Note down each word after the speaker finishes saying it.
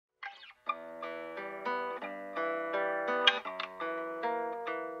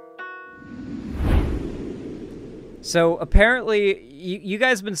So apparently, you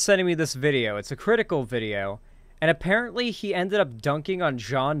guys have been sending me this video. It's a critical video. And apparently he ended up dunking on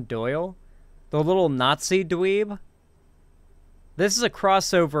John Doyle, the little Nazi dweeb. This is a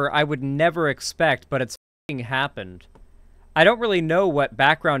crossover I would never expect, but it's f***ing happened. I don't really know what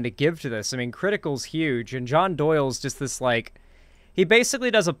background to give to this. I mean, Critical's huge, and John Doyle's just this, like... He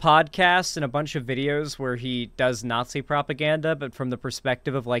basically does a podcast and a bunch of videos where he does Nazi propaganda, but from the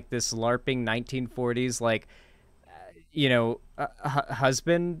perspective of, like, this LARPing 1940s, like... you know,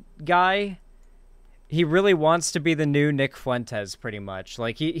 husband guy. He really wants to be the new Nick Fuentes, pretty much.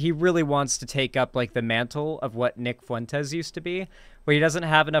 Like, he really wants to take up, like, the mantle of what Nick Fuentes used to be, but he doesn't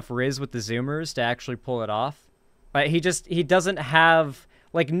have enough riz with the Zoomers to actually pull it off. But he doesn't have...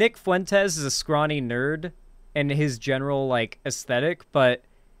 Like, Nick Fuentes is a scrawny nerd in his general, like, aesthetic, but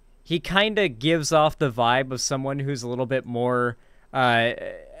he kind of gives off the vibe of someone who's a little bit more,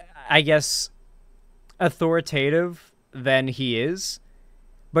 I guess, authoritative than he is.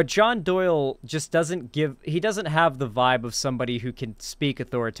 But John Doyle just doesn't have the vibe of somebody who can speak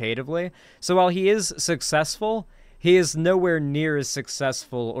authoritatively. So while he is successful, he is nowhere near as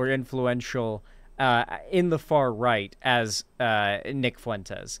successful or influential in the far right as Nick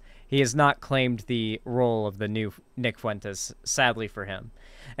Fuentes. He has not claimed the role of the new Nick Fuentes, sadly for him.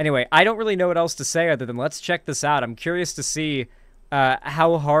 Anyway, I don't really know what else to say other than let's check this out. I'm curious to see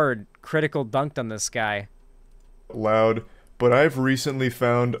how hard Critical dunked on this guy. Loud, but I've recently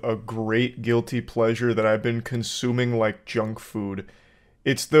found a great guilty pleasure that I've been consuming like junk food.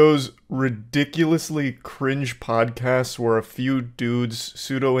 It's those ridiculously cringe podcasts where a few dudes,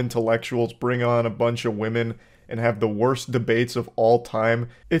 pseudo-intellectuals, bring on a bunch of women and have the worst debates of all time.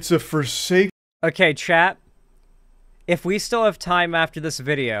 It's a forsaken... Okay, chat. If we still have time after this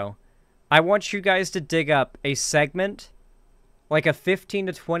video, I want you guys to dig up a segment, like a 15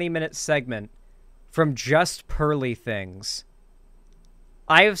 to 20 minute segment, from Just Pearly Things.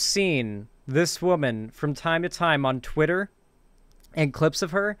 I have seen this woman from time to time on Twitter and clips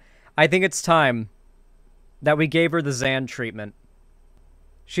of her. I think it's time that we gave her the Xan treatment.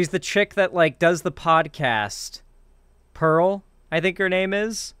 She's the chick that, like, does the podcast. Pearl, I think her name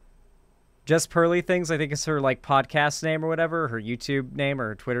is. Just Pearly Things, I think is her, like, podcast name or whatever, her YouTube name or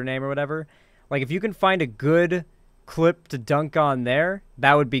her Twitter name or whatever. Like, if you can find a good clip to dunk on there,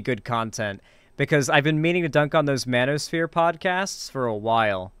 that would be good content. Because I've been meaning to dunk on those Manosphere podcasts for a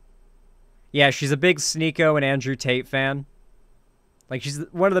while. Yeah, she's a big Sneeko and Andrew Tate fan. Like, she's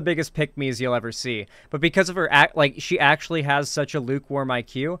one of the biggest pick-me's you'll ever see. But because of her, she actually has such a lukewarm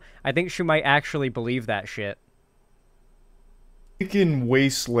IQ, I think she might actually believe that shit.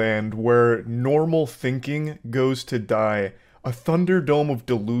 wasteland where normal thinking goes to die. A thunderdome of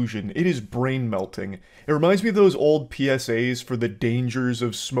delusion. It is brain-melting. It reminds me of those old PSAs for the dangers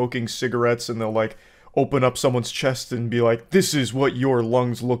of smoking cigarettes, and they'll, like, open up someone's chest and be like, this is what your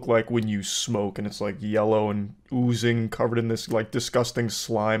lungs look like when you smoke, and it's, like, yellow and oozing, covered in this, like, disgusting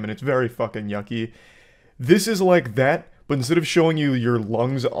slime, and it's very fucking yucky. This is like that, but instead of showing you your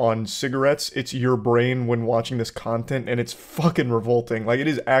lungs on cigarettes, it's your brain when watching this content, and it's fucking revolting. Like, it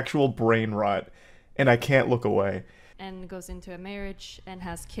is actual brain rot, and I can't look away. And goes into a marriage and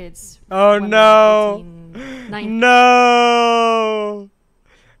has kids. Oh no! No!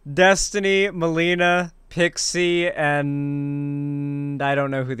 Destiny, Melina, Pixie, and I don't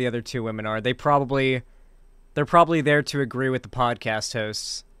know who the other two women are. They're probably there to agree with the podcast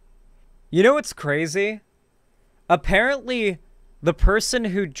hosts. You know what's crazy? Apparently, the person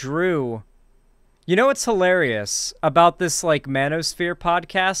who drew... You know what's hilarious about this, like, Manosphere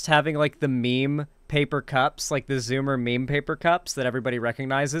podcast having, like, the meme paper cups, like the Zoomer meme paper cups that everybody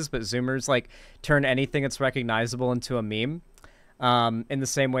recognizes, but Zoomers, like, turn anything that's recognizable into a meme. In the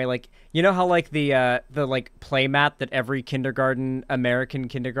same way, like, you know how, like, the like, playmat that every American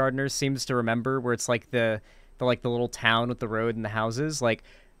kindergartner seems to remember, where it's, like, the little town with the road and the houses? Like,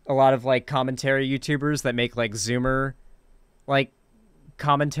 a lot of, like, commentary YouTubers that make, like, Zoomer, like,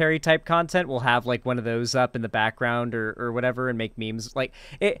 commentary type content will have, like, one of those up in the background or whatever and make memes. Like,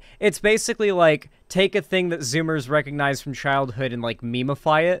 it's basically like take a thing that Zoomers recognize from childhood and, like,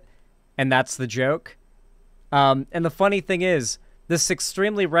 memeify it, and that's the joke. And the funny thing is, this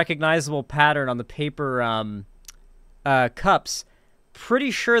extremely recognizable pattern on the paper cups, pretty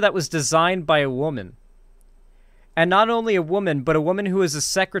sure that was designed by a woman. And not only a woman, but a woman who is a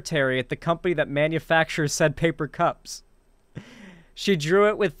secretary at the company that manufactures said paper cups. She drew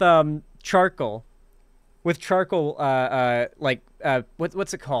it with charcoal. With charcoal,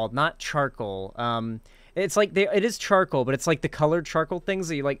 what's it called? Not charcoal. It's like it is charcoal, but it's like the colored charcoal things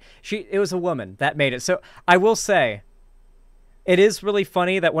that you like. It was a woman that made it. So I will say, it is really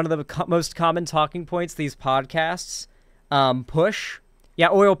funny that one of the most common talking points these podcasts push. Yeah,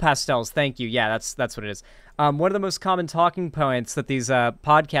 oil pastels. Thank you. Yeah, that's what it is. One of the most common talking points that these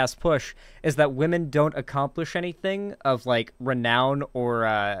podcasts push is that women don't accomplish anything of like renown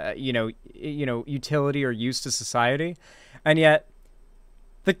or utility or use to society, and yet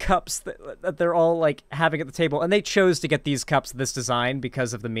the cups that they're all like having at the table, and they chose to get these cups this design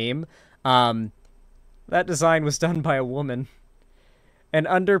because of the meme. That design was done by a woman, an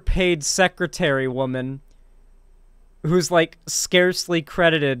underpaid secretary woman, who's like scarcely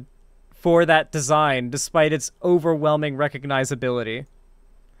credited for that design despite its overwhelming recognizability.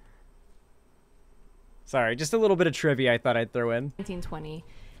 Sorry, just a little bit of trivia I thought I'd throw in. 1920,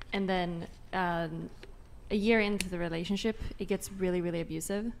 and then a year into the relationship, it gets really, really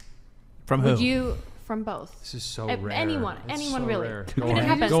abusive. From who? From both. This is so rare. Anyone so really. Rare. I mean, it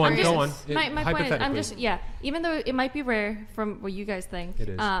happens. Go on. My point is, I'm just, even though it might be rare from what you guys think. It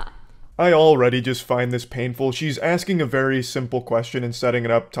is. I already just find this painful. She's asking a very simple question and setting it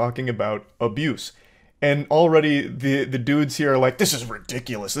up, talking about abuse. And already the dudes here are like, this is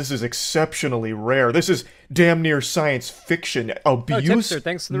ridiculous. This is exceptionally rare. This is damn near science fiction. Abuse? Tipster,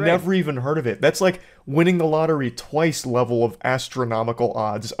 thanks for the raid. Never even heard of it. That's like winning the lottery twice level of astronomical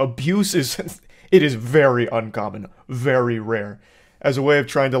odds. Abuse is... It is very uncommon. Very rare. As a way of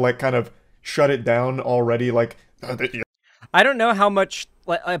trying to, like, kind of shut it down already, like... I don't know how much...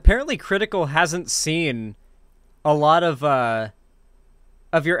 Like, apparently Critical hasn't seen a lot of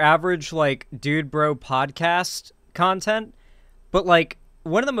your average, like, dude bro podcast content, but, like,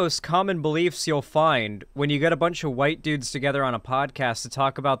 one of the most common beliefs you'll find when you get a bunch of white dudes together on a podcast to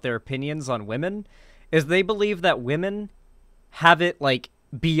talk about their opinions on women is they believe that women have it, like,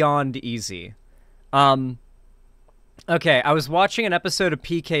 beyond easy. Okay, I was watching an episode of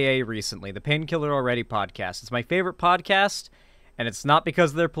PKA recently, the Painkiller Already podcast. It's my favorite podcast, and it's not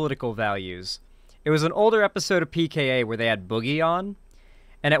because of their political values. It was an older episode of PKA where they had Boogie on,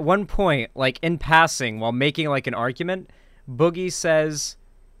 and at one point, like, in passing, while making, like, an argument, Boogie says,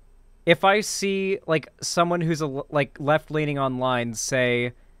 if I see, like, someone who's, like, left-leaning online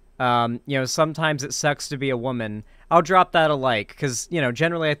say, sometimes it sucks to be a woman, I'll drop that a like, because,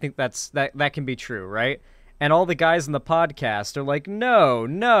 generally I think that can be true, right? And all the guys in the podcast are like,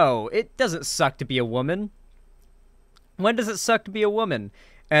 no, it doesn't suck to be a woman. When does it suck to be a woman?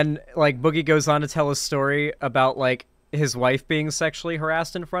 And, like, Boogie goes on to tell a story about, like, his wife being sexually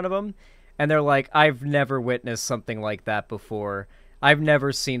harassed in front of him, and they're like, I've never witnessed something like that before. I've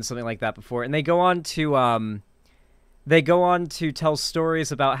never seen something like that before. And they go on to tell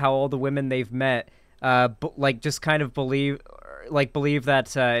stories about how all the women they've met, just kind of believe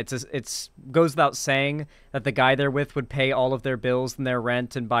that it's goes without saying that the guy they're with would pay all of their bills and their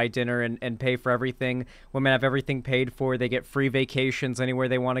rent and buy dinner and pay for everything. Women have everything paid for. They get free vacations anywhere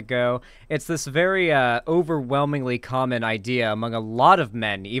they want to go. It's this very overwhelmingly common idea among a lot of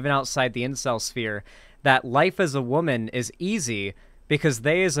men, even outside the incel sphere, that life as a woman is easy because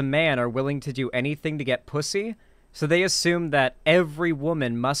they as a man are willing to do anything to get pussy. So they assume that every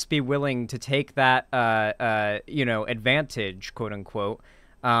woman must be willing to take that, advantage, quote unquote,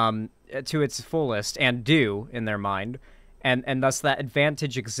 to its fullest, and do in their mind, and thus that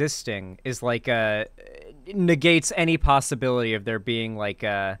advantage existing is like negates any possibility of there being like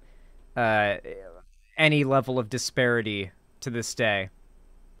any level of disparity to this day.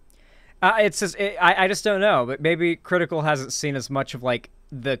 It's just I just don't know, but maybe Critical hasn't seen as much of like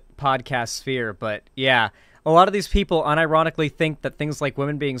the podcast sphere, but yeah. A lot of these people unironically think that things like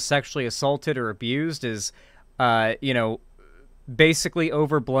women being sexually assaulted or abused is, basically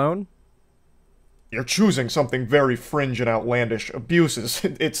overblown. You're choosing something very fringe and outlandish. Abuse is,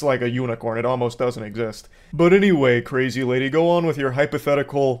 it's like a unicorn. It almost doesn't exist. But anyway, crazy lady, go on with your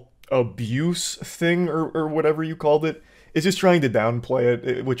hypothetical abuse thing, or whatever you called it. It's just trying to downplay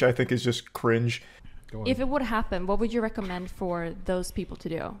it, which I think is just cringe. If it would happen, what would you recommend for those people to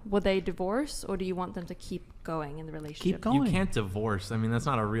do? Would they divorce, or do you want them to keep going in the relationship? Keep going. You can't divorce. I mean, that's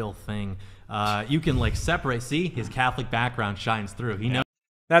not a real thing. You can like separate. See, his Catholic background shines through. He knows.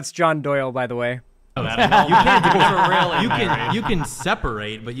 That's John Doyle, by the way. You can't divorce. You can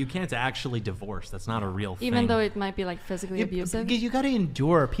separate, but you can't actually divorce. That's not a real thing. Even though it might be like physically abusive. You got to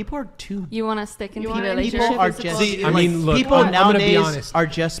endure. People are too. You want to stick in the People relationship. are just. See, I mean, look. people nowadays are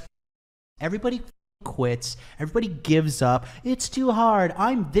just. Everybody quits. Everybody gives up. It's too hard.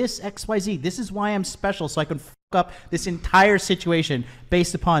 I'm this XYZ. This is why I'm special, so I can fuck up this entire situation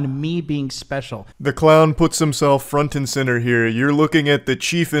based upon me being special. The clown puts himself front and center here. You're looking at the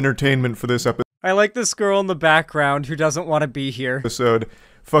chief entertainment for this episode. I like this girl in the background who doesn't want to be here.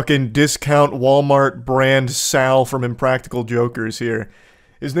 fucking discount Walmart brand Sal from Impractical Jokers here.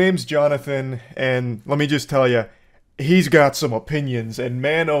 His name's Jonathan, and let me just tell you, he's got some opinions, and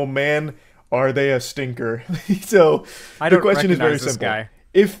man, oh man, are they a stinker. So, the question is very simple. Guy.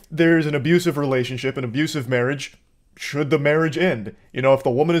 If there's an abusive relationship, an abusive marriage, should the marriage end? You know, if the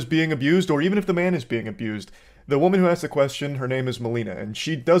woman is being abused, or even if the man is being abused. The woman who asked the question, her name is Melina, and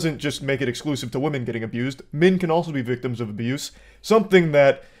she doesn't just make it exclusive to women getting abused. Men can also be victims of abuse, something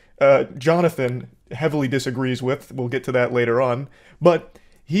that Jonathan heavily disagrees with. We'll get to that later on. But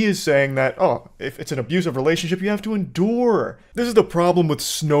he is saying that, oh, if it's an abusive relationship, you have to endure. This is the problem with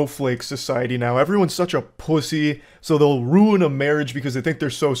snowflake society now. Everyone's such a pussy, so they'll ruin a marriage because they think they're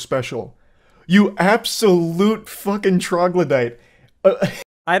so special. You absolute fucking troglodyte.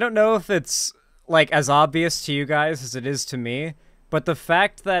 I don't know if it's, like, as obvious to you guys as it is to me, but the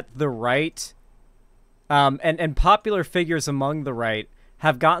fact that the right, and popular figures among the right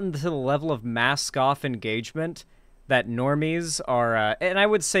have gotten to the level of mask-off engagement that normies are, and I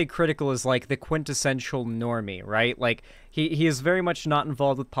would say Critical is like the quintessential normie, right? Like, he is very much not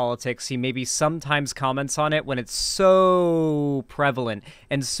involved with politics. He maybe sometimes comments on it when it's so prevalent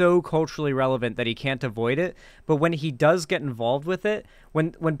and so culturally relevant that he can't avoid it. But when he does get involved with it,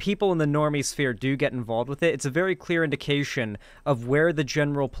 when people in the normie sphere do get involved with it, it's a very clear indication of where the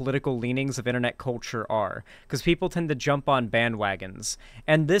general political leanings of internet culture are. Because people tend to jump on bandwagons.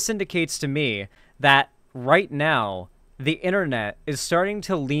 And this indicates to me that right now, the internet is starting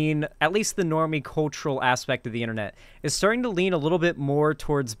to lean, at least the normie cultural aspect of the internet, is starting to lean a little bit more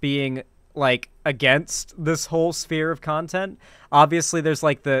towards being, like, against this whole sphere of content. Obviously, there's,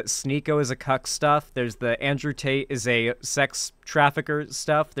 like, the Sneeko is a cuck stuff. There's the Andrew Tate is a sex trafficker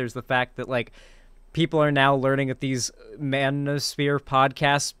stuff. There's the fact that, like, people are now learning that these manosphere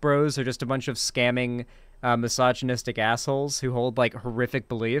podcast bros are just a bunch of scamming, misogynistic assholes who hold, like, horrific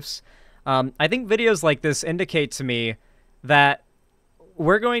beliefs. I think videos like this indicate to me that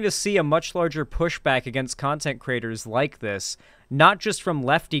we're going to see a much larger pushback against content creators like this, not just from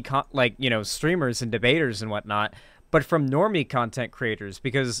lefty, streamers and debaters and whatnot, but from normie content creators,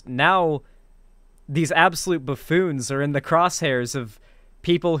 because now these absolute buffoons are in the crosshairs of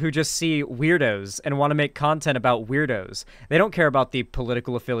people who just see weirdos and want to make content about weirdos. They don't care about the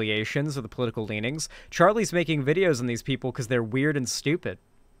political affiliations or the political leanings. Charlie's making videos on these people because they're weird and stupid.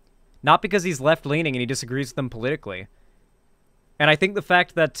 Not because he's left-leaning and he disagrees with them politically. And I think the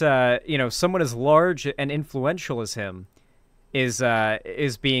fact that, someone as large and influential as him is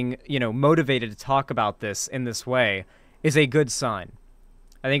being, motivated to talk about this in this way is a good sign.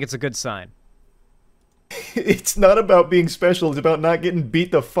 I think it's a good sign. It's not about being special. It's about not getting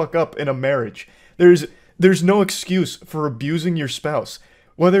beat the fuck up in a marriage. There's no excuse for abusing your spouse,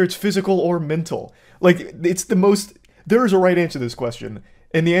 whether it's physical or mental. Like, it's the most... There is a right answer to this question.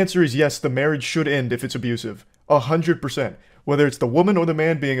 And the answer is yes, the marriage should end if it's abusive. 100%. Whether it's the woman or the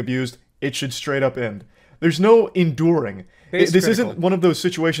man being abused, it should straight up end. There's no enduring. This isn't one of those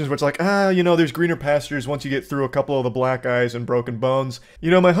situations where it's like, there's greener pastures once you get through a couple of the black eyes and broken bones.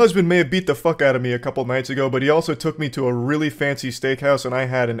 My husband may have beat the fuck out of me a couple nights ago, but he also took me to a really fancy steakhouse and I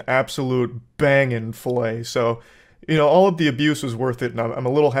had an absolute bangin' filet. So, all of the abuse was worth it and I'm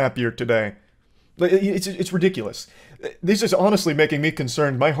a little happier today. It's ridiculous. This is honestly making me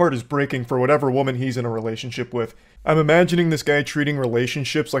concerned. My heart is breaking for whatever woman he's in a relationship with. I'm imagining this guy treating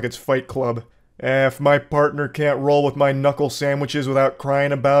relationships like it's Fight Club. If my partner can't roll with my knuckle sandwiches without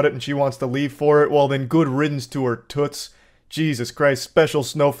crying about it and she wants to leave for it, well then good riddance to her toots. Jesus Christ, special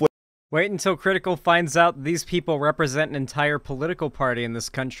snowflake. Wait until Critical finds out these people represent an entire political party in this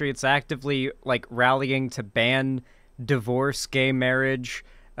country. It's actively, like, rallying to ban divorce, gay marriage,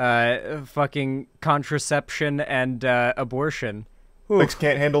 fucking contraception, and abortion. Legs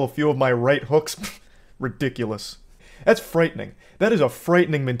can't handle a few of my right hooks. Ridiculous. That's frightening. That is a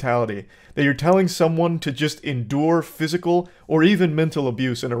frightening mentality. That you're telling someone to just endure physical or even mental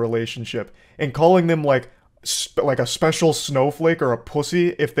abuse in a relationship and calling them like a special snowflake or a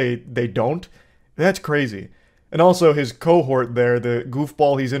pussy if they don't. That's crazy. And also his cohort there, the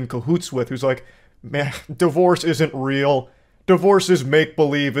goofball he's in cahoots with, who's like, man, divorce isn't real. Divorce is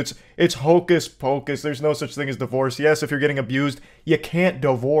make-believe. It's hocus pocus. There's no such thing as divorce. Yes, if you're getting abused, you can't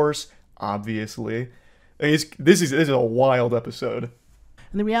divorce, obviously. This is a wild episode.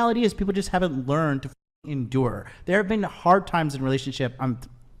 And the reality is people just haven't learned to endure. There have been hard times in relationship. I'm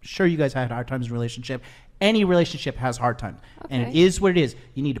sure you guys had hard times in relationship. Any relationship has hard times. Okay. And it is what it is.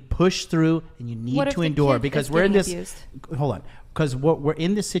 You need to push through and you need to endure because we're in this... Abused? Hold on. Because we're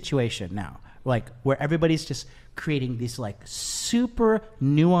in this situation now, like, where everybody's just creating this, like, super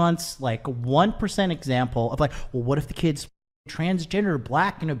nuanced, like, 1% example of, like, well, what if the kids transgender,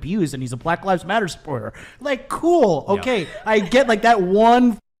 black, and abused, and he's a Black Lives Matter supporter. Like, cool. Okay, I get like that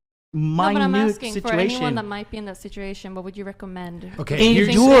one minute No, but I'm asking situation. for anyone that might be in that situation, what would you recommend? Okay,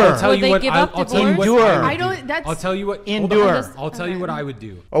 Endure. I'll tell Would you they what. give up I'll tell you what divorce? I would I do. don't. That's. I'll tell you what. Endure. I'll tell you what I would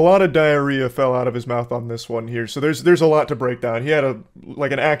do. A lot of diarrhea fell out of his mouth on this one here, so there's a lot to break down. He had an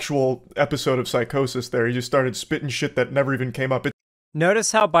actual episode of psychosis there. He just started spitting shit that never even came up.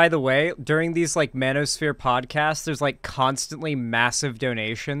 Notice how, by the way, during these like Manosphere podcasts, there's like constantly massive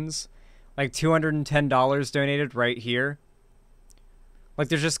donations, like $210 donated right here. Like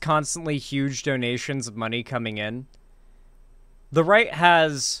there's just constantly huge donations of money coming in. The right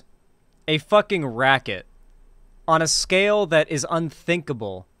has a fucking racket on a scale that is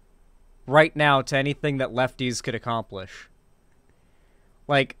unthinkable right now to anything that lefties could accomplish.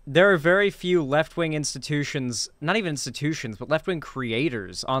 Like, there are very few left-wing institutions, not even institutions, but left-wing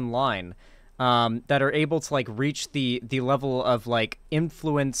creators online that are able to, like, reach the level of, like,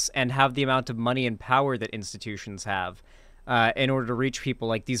 influence and have the amount of money and power that institutions have in order to reach people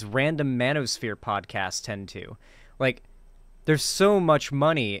like these random Manosphere podcasts tend to. Like, there's so much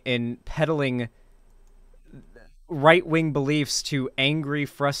money in peddling right-wing beliefs to angry,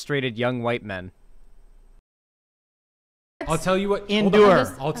 frustrated young white men. I'll tell you what.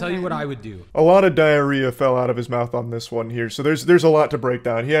 Endure. I'll tell you what I would do. A lot of diarrhea fell out of his mouth on this one here, so there's a lot to break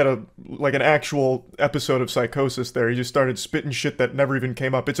down. He had an actual episode of psychosis there. He just started spitting shit that never even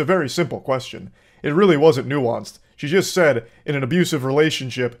came up. It's a very simple question. It really wasn't nuanced. She just said, in an abusive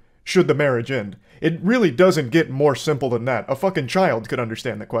relationship, should the marriage end? It really doesn't get more simple than that. A fucking child could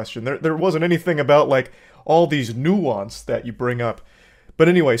understand the question. There wasn't anything about, like, all these nuance that you bring up. But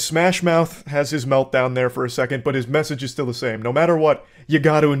anyway, Smash Mouth has his meltdown there for a second, but his message is still the same. No matter what, you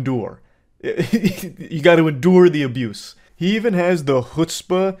gotta endure. You gotta endure the abuse. He even has the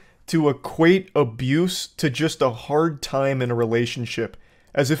chutzpah to equate abuse to just a hard time in a relationship,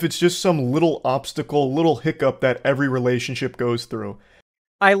 as if it's just some little obstacle, little hiccup that every relationship goes through.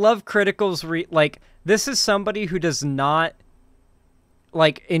 I love Critical's this is somebody who does not,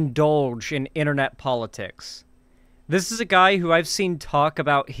 like, indulge in internet politics. This is a guy who I've seen talk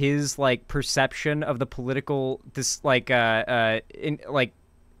about his, like, perception of the political,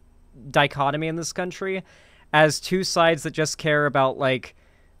 dichotomy in this country as two sides that just care about, like,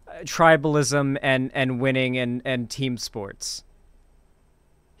 tribalism and winning and team sports.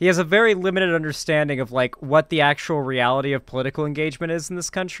 He has a very limited understanding of, like, what the actual reality of political engagement is in this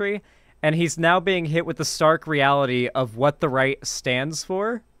country, and he's now being hit with the stark reality of what the right stands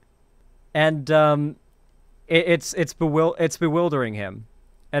for, and, It's bewildering him,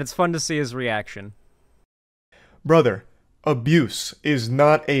 and it's fun to see his reaction. Brother, abuse is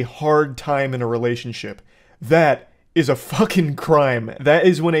not a hard time in a relationship. That is a fucking crime. That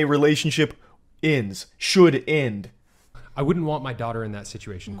is when a relationship ends, should end. I wouldn't want my daughter in that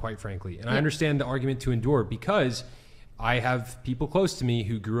situation, quite frankly. And I understand the argument to endure because I have people close to me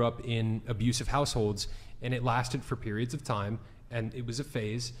who grew up in abusive households, and it lasted for periods of time, and it was a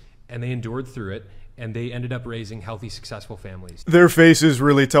phase, and they endured through it. And they ended up raising healthy, successful families. Their faces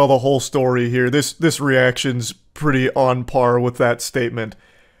really tell the whole story here. This reaction's pretty on par with that statement.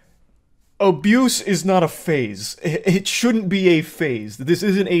 Abuse is not a phase. It shouldn't be a phase. This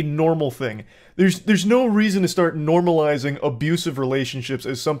isn't a normal thing. There's no reason to start normalizing abusive relationships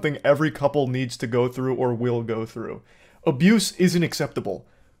as something every couple needs to go through or will go through. Abuse isn't acceptable.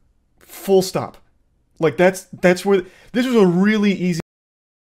 Full stop. Like, that's where... This was a really easy...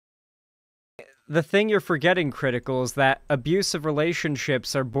 The thing you're forgetting, Critical, is that abusive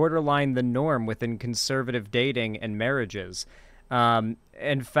relationships are borderline the norm within conservative dating and marriages.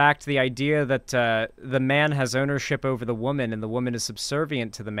 In fact, the idea that the man has ownership over the woman and the woman is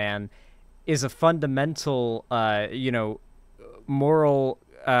subservient to the man is a fundamental, moral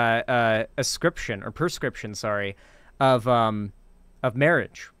prescription, of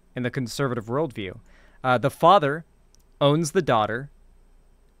marriage in the conservative worldview. The father owns the daughter,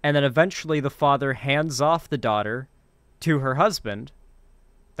 and then eventually the father hands off the daughter to her husband.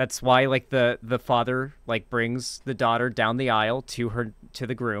 That's why, like, the father, like, brings the daughter down the aisle to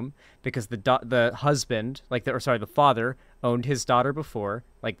the groom, because the husband, the father owned his daughter before,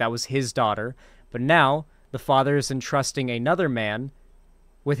 like, that was his daughter, but now the father is entrusting another man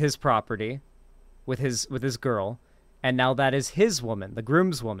with his property, with his girl, and now that is his woman, the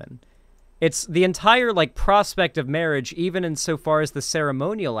groom's woman. It's the entire, like, prospect of marriage, even insofar as the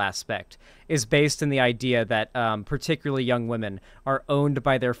ceremonial aspect, is based in the idea that particularly young women are owned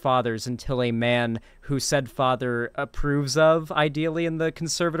by their fathers until a man who said father approves of, ideally in the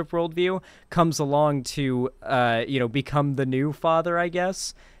conservative worldview, comes along to, become the new father, I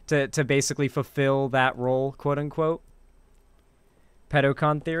guess, to basically fulfill that role, quote unquote.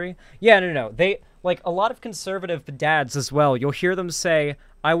 pedocon theory. Yeah, no. They like a lot of conservative dads as well. You'll hear them say,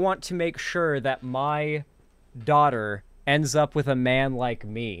 "I want to make sure that my daughter ends up with a man like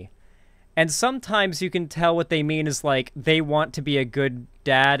me." And sometimes you can tell what they mean is like they want to be a good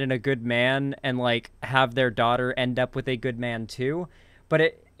dad and a good man and like have their daughter end up with a good man too.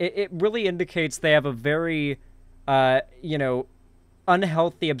 But it really indicates they have a very,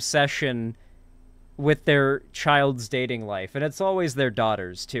 unhealthy obsession with their child's dating life. And it's always their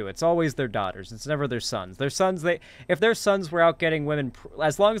daughters too. It's always their daughters. It's never their sons. Their sons, if their sons were out getting women,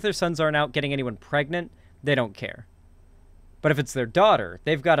 as long as their sons aren't out getting anyone pregnant, they don't care. But if it's their daughter,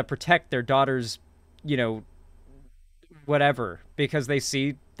 they've got to protect their daughter's, whatever, because they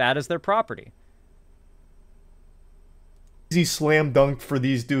see that as their property. Easy slam dunk for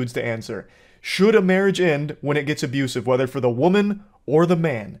these dudes to answer. Should a marriage end when it gets abusive, whether for the woman or the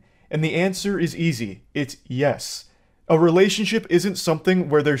man? And the answer is easy. It's yes. A relationship isn't something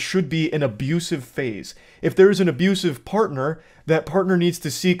where there should be an abusive phase. If there is an abusive partner, that partner needs to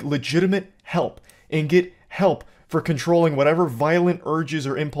seek legitimate help and get help for controlling whatever violent urges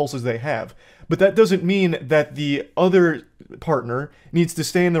or impulses they have. But that doesn't mean that the other partner needs to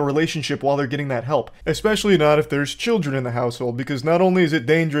stay in the relationship while they're getting that help. Especially not if there's children in the household, because not only is it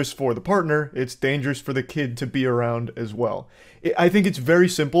dangerous for the partner, it's dangerous for the kid to be around as well. I think it's very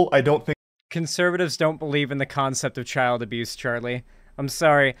simple. I don't think Conservatives don't believe in the concept of child abuse, Charlie. I'm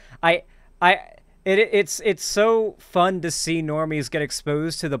sorry. It's so fun to see normies get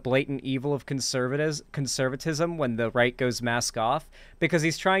exposed to the blatant evil of conservatism when the right goes mask off, because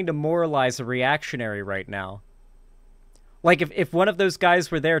he's trying to moralize a reactionary right now. Like, if one of those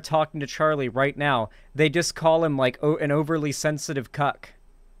guys were there talking to Charlie right now, they just call him, like, an overly sensitive cuck.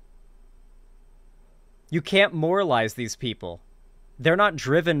 You can't moralize these people. They're not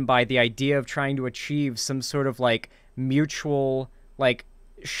driven by the idea of trying to achieve some sort of, like, mutual, like,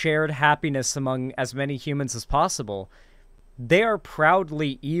 shared happiness among as many humans as possible. They are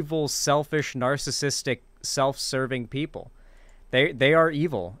proudly evil, selfish, narcissistic, self-serving people. They are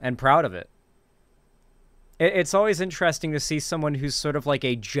evil and proud of it. It's always interesting to see someone who's sort of like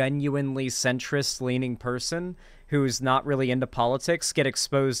a genuinely centrist-leaning person who's not really into politics get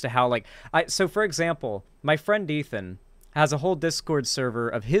exposed to how, like... So, for example, my friend Ethan has a whole Discord server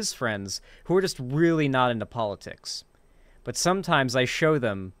of his friends who are just really not into politics. But sometimes I show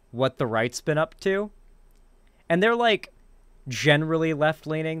them what the right's been up to, and they're, like, generally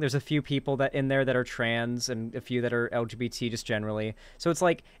left-leaning. There's a few people that in there that are trans and a few that are LGBT just generally. So it's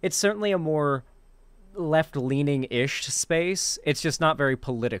like, it's certainly a more left-leaning-ish space. It's just not very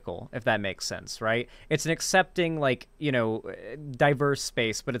political, if that makes sense, right? It's an accepting, like, diverse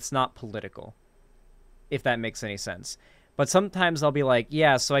space, but it's not political, if that makes any sense. But sometimes I'll be like,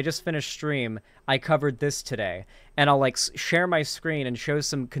 yeah, so I just finished stream, I covered this today, and I'll, like, share my screen and show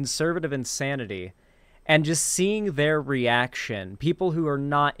some conservative insanity, and just seeing their reaction, people who are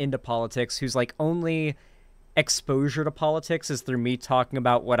not into politics, whose, like, only exposure to politics is through me talking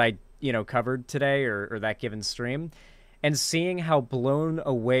about what I covered today or that given stream, and seeing how blown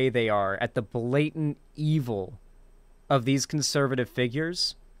away they are at the blatant evil of these conservative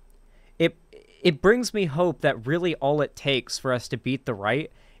figures, it brings me hope that really all it takes for us to beat the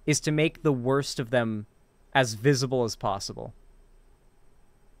right is to make the worst of them as visible as possible.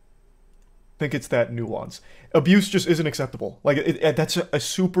 I think it's that nuance. Abuse just isn't acceptable. Like, that's a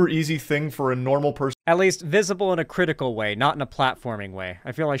super easy thing for a normal person. At least visible in a critical way, not in a platforming way.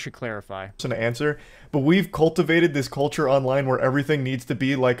 I feel I should clarify. To answer, but we've cultivated this culture online where everything needs to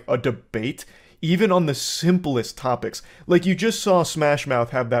be like a debate, even on the simplest topics. Like, you just saw Smash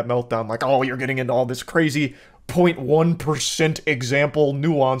Mouth have that meltdown, like, oh, you're getting into all this crazy 0.1% example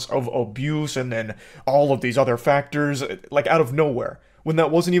nuance of abuse and then all of these other factors, like, out of nowhere, when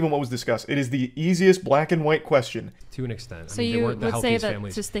that wasn't even what was discussed. It is the easiest black and white question. To an extent. So you would say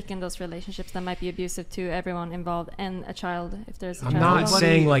that to stick in those relationships that might be abusive to everyone involved and a child, if there's a child. I'm not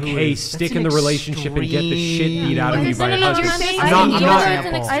saying, like, hey, stick in the relationship and get the shit beat out of you by a husband.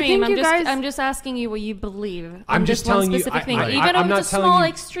 I'm just asking you what you believe. I'm just telling you. Even if it's a small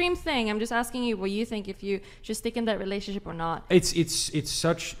extreme thing, I'm just asking you what you think if you should stick in that relationship or not. It's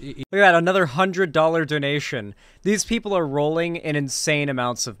such. Look at that, another $100 donation. These people are rolling in insane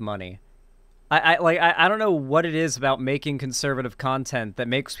amounts of money. I don't know what it is about making conservative content that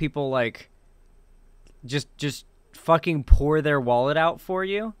makes people, like, just fucking pour their wallet out for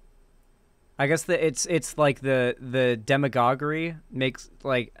you. I guess that it's like the demagoguery makes,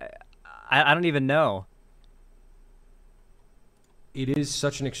 like, I don't even know. it is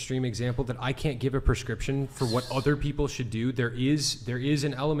such an extreme example that I can't give a prescription for what other people should do. There is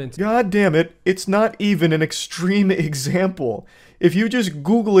an element. God damn it, it's not even an extreme example. If you just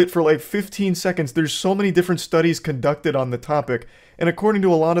Google it for like 15 seconds, there's so many different studies conducted on the topic, and according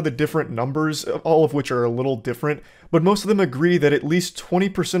to a lot of the different numbers, all of which are a little different, but most of them agree that at least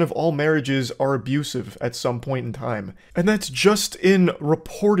 20% of all marriages are abusive at some point in time. And that's just in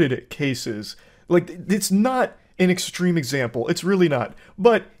reported cases. Like, it's not an extreme example. It's really not.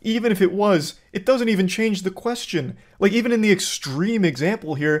 But even if it was, it doesn't even change the question. Like, even in the extreme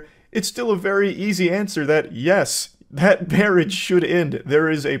example here, it's still a very easy answer that, yes, that marriage should end. There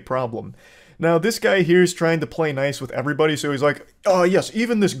is a problem. Now, this guy here is trying to play nice with everybody, so he's like, oh, yes,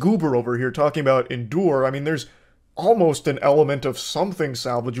 even this goober over here talking about endure. I mean, there's almost an element of something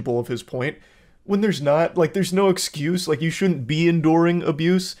salvageable of his point. When there's not, like, there's no excuse. Like, you shouldn't be enduring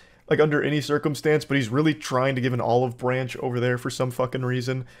abuse, like, under any circumstance, but he's really trying to give an olive branch over there for some fucking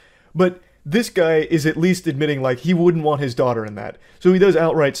reason. But this guy is at least admitting, like, he wouldn't want his daughter in that. So he does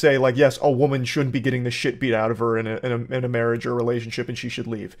outright say, like, yes, a woman shouldn't be getting the shit beat out of her in a marriage or relationship, and she should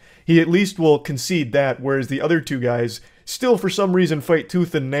leave. He at least will concede that, whereas the other two guys still, for some reason, fight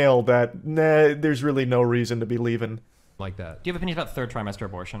tooth and nail that, nah, there's really no reason to be leaving. Like that. Do you have opinions about third trimester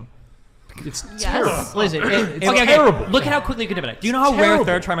abortion? It's Yes. terrible. Listen, Okay, terrible. look at how quickly you can debate it. Do you know how rare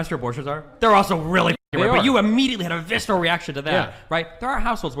third trimester abortions are? They're also really rare, are. but you immediately had a visceral reaction to that, Yeah. right? There are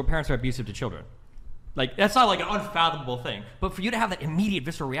households where parents are abusive to children. Like, that's not like an unfathomable thing. But for you to have that immediate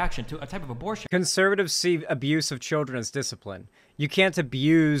visceral reaction to a type of abortion. Conservatives see abuse of children as discipline. You can't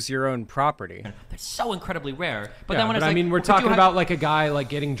abuse your own property. That's so incredibly rare. But Yeah, then when it's I like, mean, we're but you talking have- about like a guy like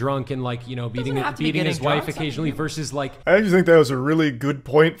getting drunk and like, you know, beating have to be his getting wife drunk. occasionally versus like I actually think that was a really good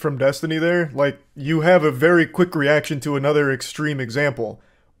point from Destiny there. Like, you have a very quick reaction to another extreme example.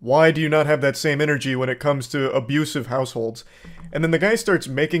 Why do you not have that same energy when it comes to abusive households? And then the guy starts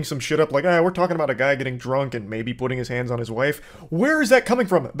making some shit up like, we're talking about a guy getting drunk and maybe putting his hands on his wife. Where is that coming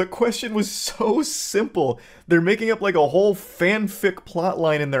from? The question was so simple. They're making up like a whole fanfic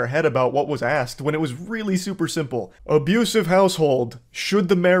plotline in their head about what was asked when it was really super simple. Abusive household. Should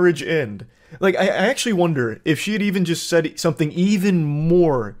the marriage end? Like, I actually wonder if she had even just said something even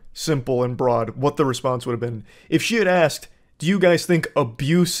more simple and broad, what the response would have been. If she had asked, do you guys think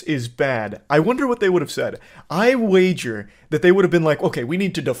abuse is bad? I wonder what they would have said. I wager that they would have been like, okay, we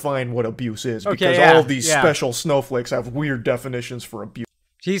need to define what abuse is, because all of these special snowflakes have weird definitions for abuse.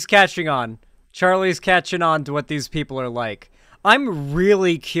 He's catching on. Charlie's catching on to what these people are like. I'm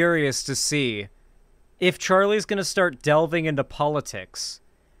really curious to see if Charlie's going to start delving into politics.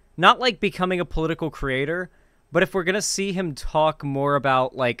 Not like becoming a political creator, but if we're going to see him talk more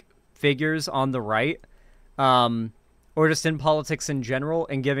about like figures on the right, or just in politics in general,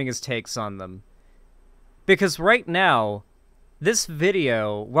 and giving his takes on them. Because right now, this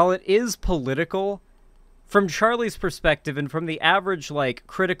video, while it is political, from Charlie's perspective and from the average, like,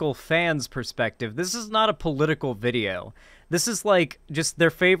 critical fan's perspective, this is not a political video. This is, like, just their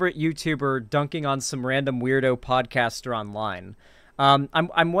favorite YouTuber dunking on some random weirdo podcaster online.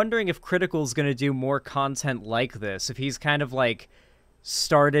 I'm wondering if Critical's gonna do more content like this, if he's kind of, like,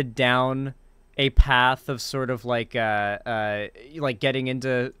 started down a path of sort of like getting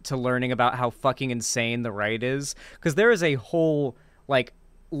into learning about how fucking insane the right is, because there is a whole like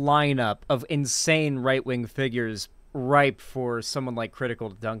lineup of insane right-wing figures ripe for someone like Critical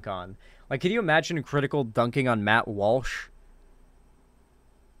to dunk on. Like, can you imagine Critical dunking on Matt Walsh?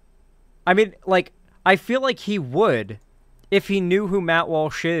 I mean, like, I feel like he would if he knew who Matt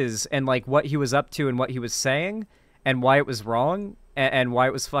Walsh is and like what he was up to and what he was saying and why it was wrong and why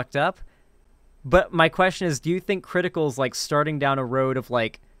it was fucked up. But my question is, do you think Critical's like starting down a road of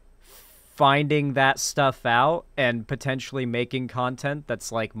like finding that stuff out and potentially making content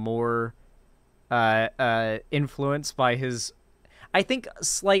that's like more influenced by his, I think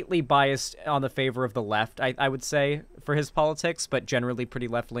slightly biased on the favor of the left, I would say, for his politics, but generally pretty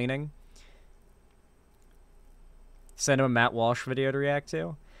left-leaning? Send him a Matt Walsh video to react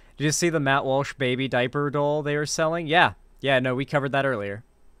to. Did you see the Matt Walsh baby diaper doll they were selling? Yeah, no, we covered that earlier.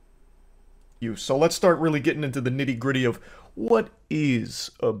 So let's start really getting into the nitty-gritty of what is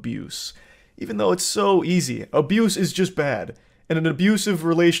abuse. Even though it's so easy, abuse is just bad, and an abusive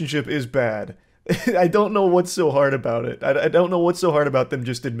relationship is bad. I don't know what's so hard about it. I don't know what's so hard about them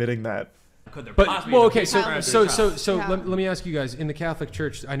just admitting that. Could there But possibly well, be okay, so Yeah. let me ask you guys, in the Catholic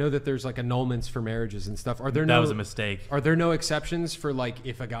Church, I know that there's like annulments for marriages and stuff. Are there That no was a mistake. Are there no exceptions for like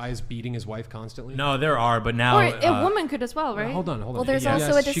if a guy is beating his wife constantly? No, there are, but now Or a woman could as well, right? Hold on. Well, there's Yeah,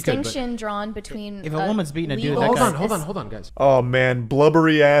 also yes, a she could, but- distinction drawn between. If a woman's beating a dude, legal that guy- Hold on, guys. Oh man,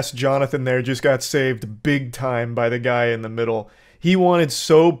 blubbery ass Jonathan there just got saved big time by the guy in the middle. He wanted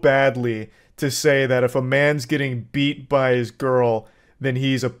so badly to say that if a man's getting beat by his girl, then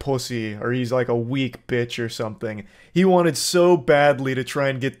he's a pussy or he's like a weak bitch or something. He wanted so badly to try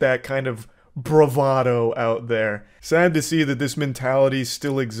and get that kind of bravado out there. Sad to see that this mentality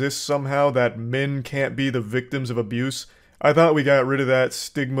still exists somehow, that men can't be the victims of abuse. I thought we got rid of that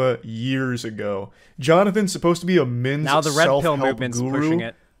stigma years ago. Jonathan's supposed to be a men's Now the red pill self-help movement's guru. pushing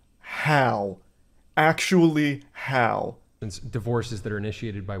it. How? Actually, how? Divorces that are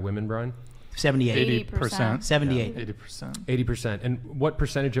initiated by women, Brian? 78. 80%. 78. 80%. 80%. And what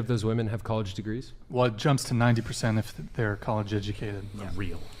percentage of those women have college degrees? Well, it jumps to 90% if they're college educated.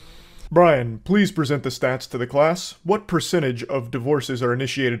 Real. Brian, please present the stats to the class. What percentage of divorces are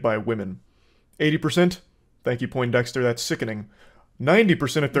initiated by women? 80%? Thank you, Poindexter, that's sickening.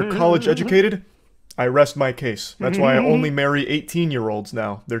 90% if they're college educated? I rest my case. That's why I only marry 18-year-olds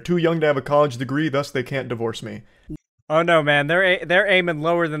now. They're too young to have a college degree, thus they can't divorce me. Oh no, man, they're aiming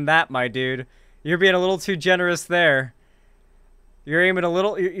lower than that, my dude. You're being a little too generous there. You're aiming a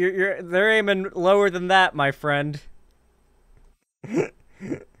little. They're aiming lower than that, my friend.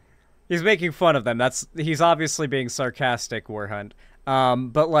 He's making fun of them. He's obviously being sarcastic, Warhunt.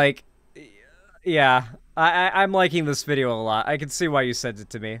 But like, yeah, I'm liking this video a lot. I can see why you sent it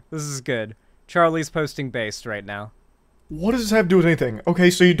to me. This is good. Charlie's posting based right now. What does this have to do with anything? Okay,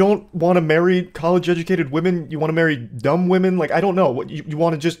 so you don't want to marry college-educated women? You want to marry dumb women? Like, I don't know. What, you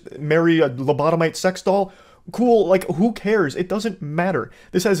want to just marry a lobotomite sex doll? Cool, like, who cares? It doesn't matter.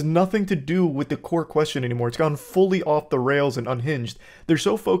 This has nothing to do with the core question anymore. It's gone fully off the rails and unhinged. They're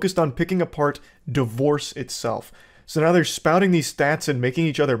so focused on picking apart divorce itself. So now they're spouting these stats and making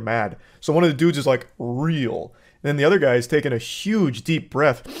each other mad. So one of the dudes is like, real. And then the other guy is taking a huge, deep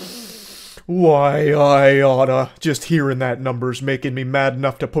breath. Why, I oughta. Just hearing that number's making me mad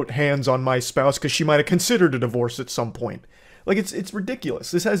enough to put hands on my spouse because she might have considered a divorce at some point. Like, it's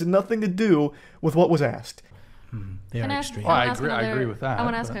ridiculous. This has nothing to do with what was asked. They are Can I ask- extreme. Well, I I wanna ask agree another- with that. I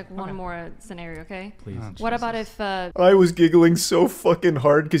want to ask but- like one more scenario, okay? Please. What about if I was giggling so fucking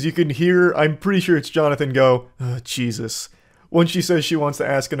hard because you can hear, I'm pretty sure it's Jonathan go, oh, Jesus. When she says she wants to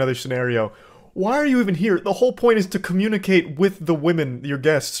ask another scenario. Why are you even here? The whole point is to communicate with the women, your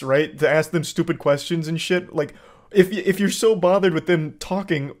guests, right? To ask them stupid questions and shit. Like, if you're so bothered with them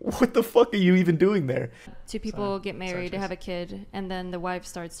talking, what the fuck are you even doing there? two people get married, they have a kid, and then the wife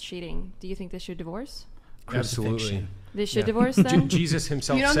starts cheating? Do you think they should divorce? Absolutely. Crucifixion. They should divorce then? Jesus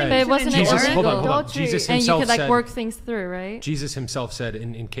himself You don't said. think But it should wasn't endure Jesus, hold on, hold on. adultery? Jesus And you himself could like said. work things through, right? Jesus himself said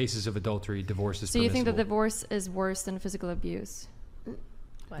in cases of adultery, divorce is So you think that permissible. divorce is worse than physical abuse?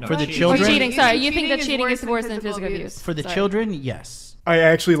 For the Or children? cheating, sorry. You think Cheating that cheating is worse than physical abuse? For the Sorry. children, yes. I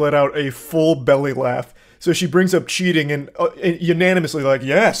actually let out a full belly laugh. So she brings up cheating and unanimously like,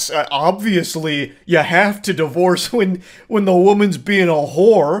 yes, obviously you have to divorce when the woman's being a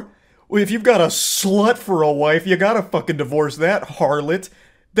whore. Well, if you've got a slut for a wife, you gotta fucking divorce that harlot.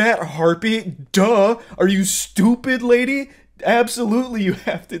 That harpy. Duh. Are you stupid, lady? Absolutely you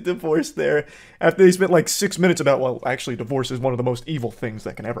have to divorce there. After they spent like 6 minutes about, well, actually divorce is one of the most evil things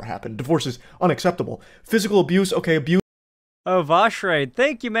that can ever happen. Divorce is unacceptable. Physical abuse, okay, abuse. Oh, Voshrade,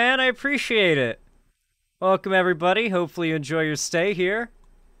 thank you, man. I appreciate it. Welcome, everybody. Hopefully you enjoy your stay here.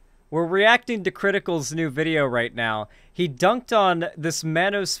 We're reacting to Critical's new video right now. He dunked on this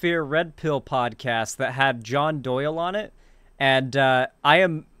Manosphere Red Pill podcast that had John Doyle on it, and I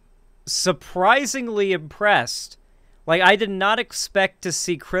am surprisingly impressed. Like, I did not expect to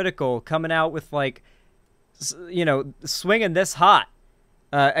see Critical coming out with, like, you know, swinging this hot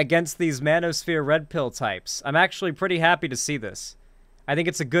against these Manosphere Red Pill types. I'm actually pretty happy to see this. I think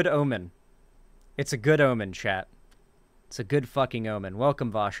it's a good omen. It's a good omen, chat. It's a good fucking omen.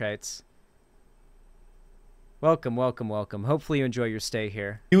 Welcome, Voshites. Welcome, welcome, welcome. Hopefully you enjoy your stay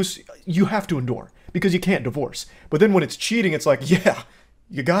here. You have to endure because you can't divorce. But then when it's cheating, it's like, yeah,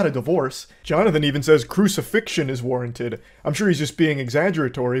 you gotta divorce. Jonathan even says crucifixion is warranted. I'm sure he's just being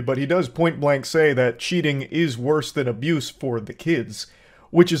exaggeratory, but he does point blank say that cheating is worse than abuse for the kids,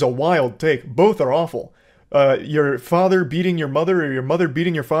 which is a wild take. Both are awful. Your father beating your mother or your mother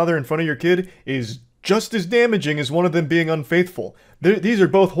beating your father in front of your kid is just as damaging as one of them being unfaithful. These are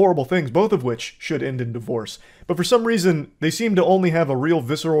both horrible things, both of which should end in divorce. But for some reason, they seem to only have a real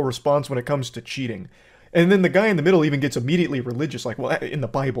visceral response when it comes to cheating. And then the guy in the middle even gets immediately religious, like, well, in the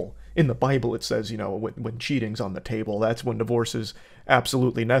Bible it says, you know, when cheating's on the table, that's when divorce is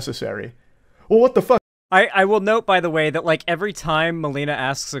absolutely necessary. Well, what the fuck? I will note, by the way, that, like, every time Melina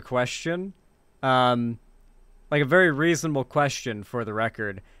asks a question, like a very reasonable question for the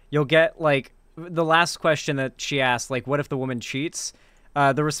record, you'll get, like, the last question that she asked, like, what if the woman cheats?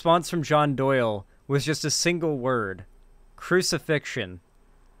 The response from John Doyle was just a single word: crucifixion.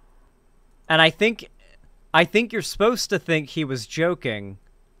 And I think you're supposed to think he was joking,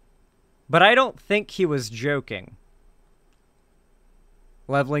 but I don't think he was joking.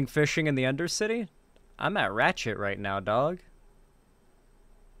 Leveling fishing in the Undercity? I'm at Ratchet right now, dog.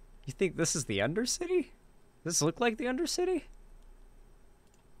 You think this is the Undercity? Does this look like the Undercity?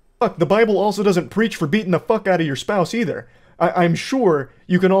 Fuck, the Bible also doesn't preach for beating the fuck out of your spouse either. I'm sure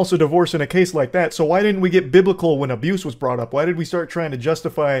you can also divorce in a case like that, so why didn't we get biblical when abuse was brought up? Why did we start trying to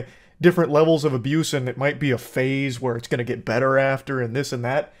justify different levels of abuse and it might be a phase where it's gonna get better after and this and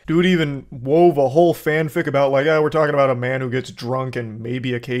that? Dude even wove a whole fanfic about like, we're talking about a man who gets drunk and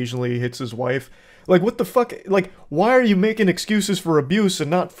maybe occasionally hits his wife. Like, what the fuck? Like, why are you making excuses for abuse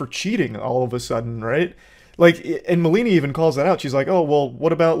and not for cheating all of a sudden, right? Like, and Melina even calls that out. She's like, oh, well,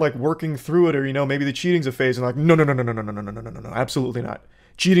 what about, like, working through it or, you know, maybe the cheating's a phase. And like, no, absolutely not.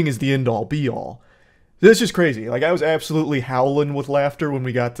 Cheating is the end-all, be-all. This is just crazy. Like, I was absolutely howling with laughter when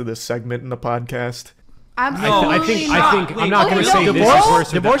we got to this segment in the podcast. Absolutely I think I'm not going to say Divorce? this is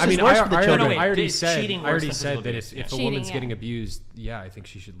worse. Divorce I is mean, worse I for the children. already, I already Is said, cheating I already worse said than that abuse? if a Cheating, woman's yeah. getting abused, yeah, I think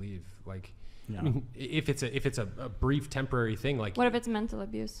she should leave. Like, I mean, if it's a brief temporary thing, like What if it's mental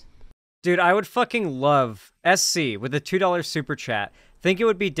abuse? Dude, I would fucking love SC with a $2 super chat. Think it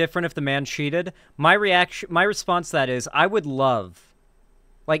would be different if the man cheated? My response to that is I would love.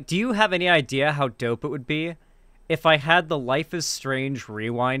 Like, do you have any idea how dope it would be if I had the Life is Strange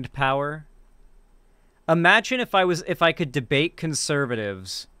rewind power? Imagine if I could debate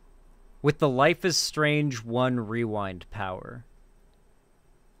conservatives with the Life is Strange 1 rewind power.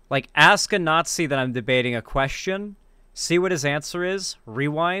 Like, ask a Nazi that I'm debating a question, see what his answer is,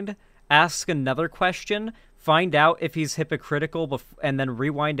 rewind, ask another question, find out if he's hypocritical, and then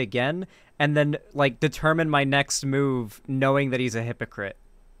rewind again, and then, like, determine my next move knowing that he's a hypocrite.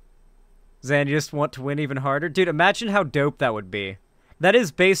 Zan, you just want to win even harder? Dude, imagine how dope that would be. That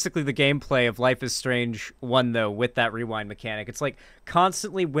is basically the gameplay of Life is Strange 1, though, with that rewind mechanic. It's like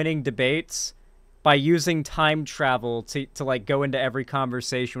constantly winning debates by using time travel to like, go into every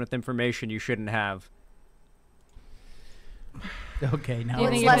conversation with information you shouldn't have. Okay, now Do you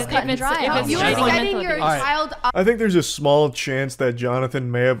it's think less if cut and it's- dry. if If it's you cheating are and setting mental your abuse? child up, I think there's a small chance that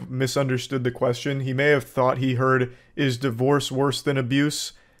Jonathan may have misunderstood the question. He may have thought he heard, is divorce worse than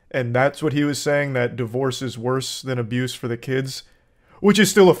abuse? And that's what he was saying, that divorce is worse than abuse for the kids. Which is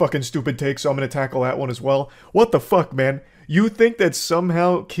still a fucking stupid take, so I'm gonna tackle that one as well. What the fuck, man? You think that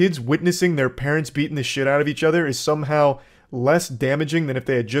somehow kids witnessing their parents beating the shit out of each other is somehow less damaging than if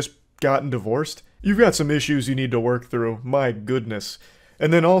they had just gotten divorced? You've got some issues you need to work through. My goodness.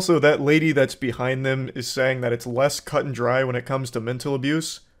 And then also, that lady that's behind them is saying that it's less cut and dry when it comes to mental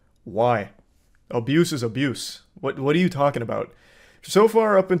abuse. Why? Abuse is abuse. What are you talking about? So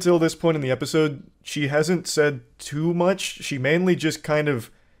far, up until this point in the episode, she hasn't said too much. She mainly just kind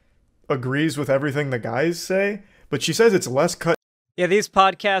of agrees with everything the guys say, but she says it's less cut. Yeah, these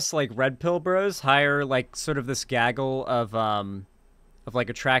podcasts, like Red Pill Bros, hire, like, sort of this gaggle of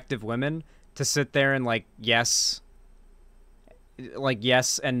like, attractive women to sit there and, like, yes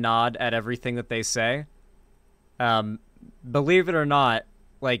and nod at everything that they say. Believe it or not,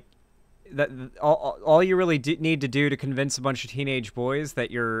 like, that all you really need to do to convince a bunch of teenage boys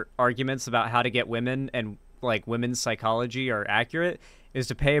that your arguments about how to get women and, like, women's psychology are accurate is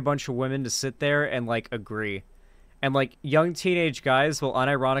to pay a bunch of women to sit there and, like, agree. And, like, young teenage guys will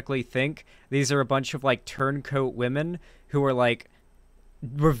unironically think these are a bunch of, like, turncoat women who are, like,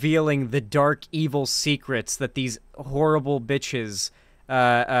 revealing the dark, evil secrets that these horrible bitches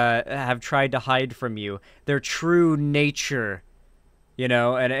have tried to hide from you. Their true nature, you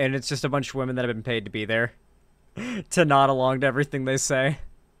know? And it's just a bunch of women that have been paid to be there to nod along to everything they say.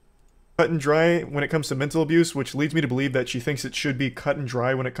 Cut and dry when it comes to mental abuse, which leads me to believe that she thinks it should be cut and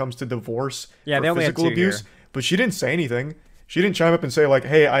dry when it comes to divorce Yeah, for they only had physical two abuse. here. But she didn't say anything. She didn't chime up and say, like,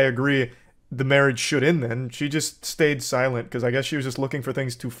 hey, I agree, the marriage should end then. She just stayed silent because I guess she was just looking for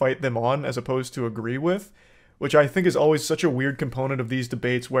things to fight them on as opposed to agree with, which I think is always such a weird component of these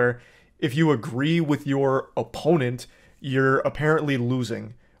debates where if you agree with your opponent, you're apparently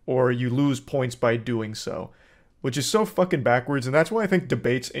losing, or you lose points by doing so, which is so fucking backwards. And that's why I think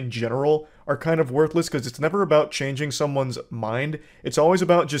debates in general are kind of worthless, because it's never about changing someone's mind. It's always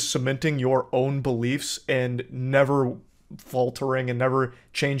about just cementing your own beliefs and never faltering and never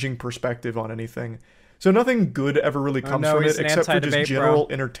changing perspective on anything. So nothing good ever really comes no, from he's it an except for just anti-debate, general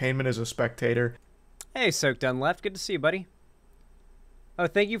bro. entertainment as a spectator. Hey, Soak Done Left. Good to see you, buddy. Oh,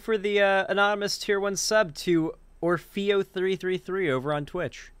 thank you for the anonymous tier 1 sub to Orfeo333 over on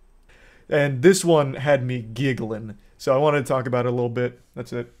Twitch. And this one had me giggling, so I wanted to talk about it a little bit.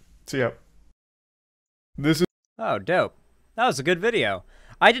 That's it. So yeah. This is Oh, dope. That was a good video.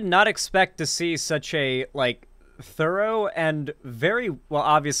 I did not expect to see such a, like, thorough and very, well,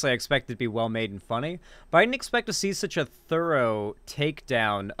 obviously I expected it to be well made and funny, but I didn't expect to see such a thorough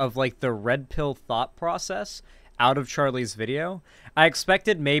takedown of, like, the red pill thought process out of Charlie's video. I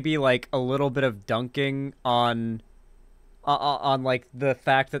expected maybe, like, a little bit of dunking on like the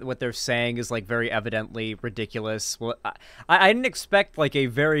fact that what they're saying is like very evidently ridiculous. Well, I didn't expect like a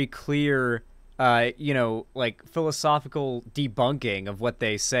very clear you know, like philosophical debunking of what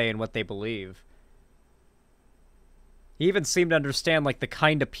they say and what they believe. He even seemed to understand like the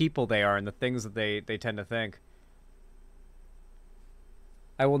kind of people they are and the things that they tend to think.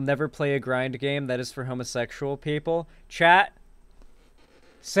 I will never play a grind game that is for homosexual people. Chat,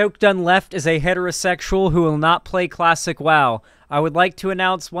 Soak Done Left is a heterosexual who will not play Classic WoW. I would like to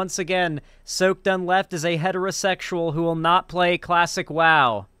announce once again, Soak Done Left is a heterosexual who will not play Classic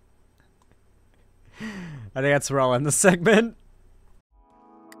WoW. I think that's where I'll end the segment.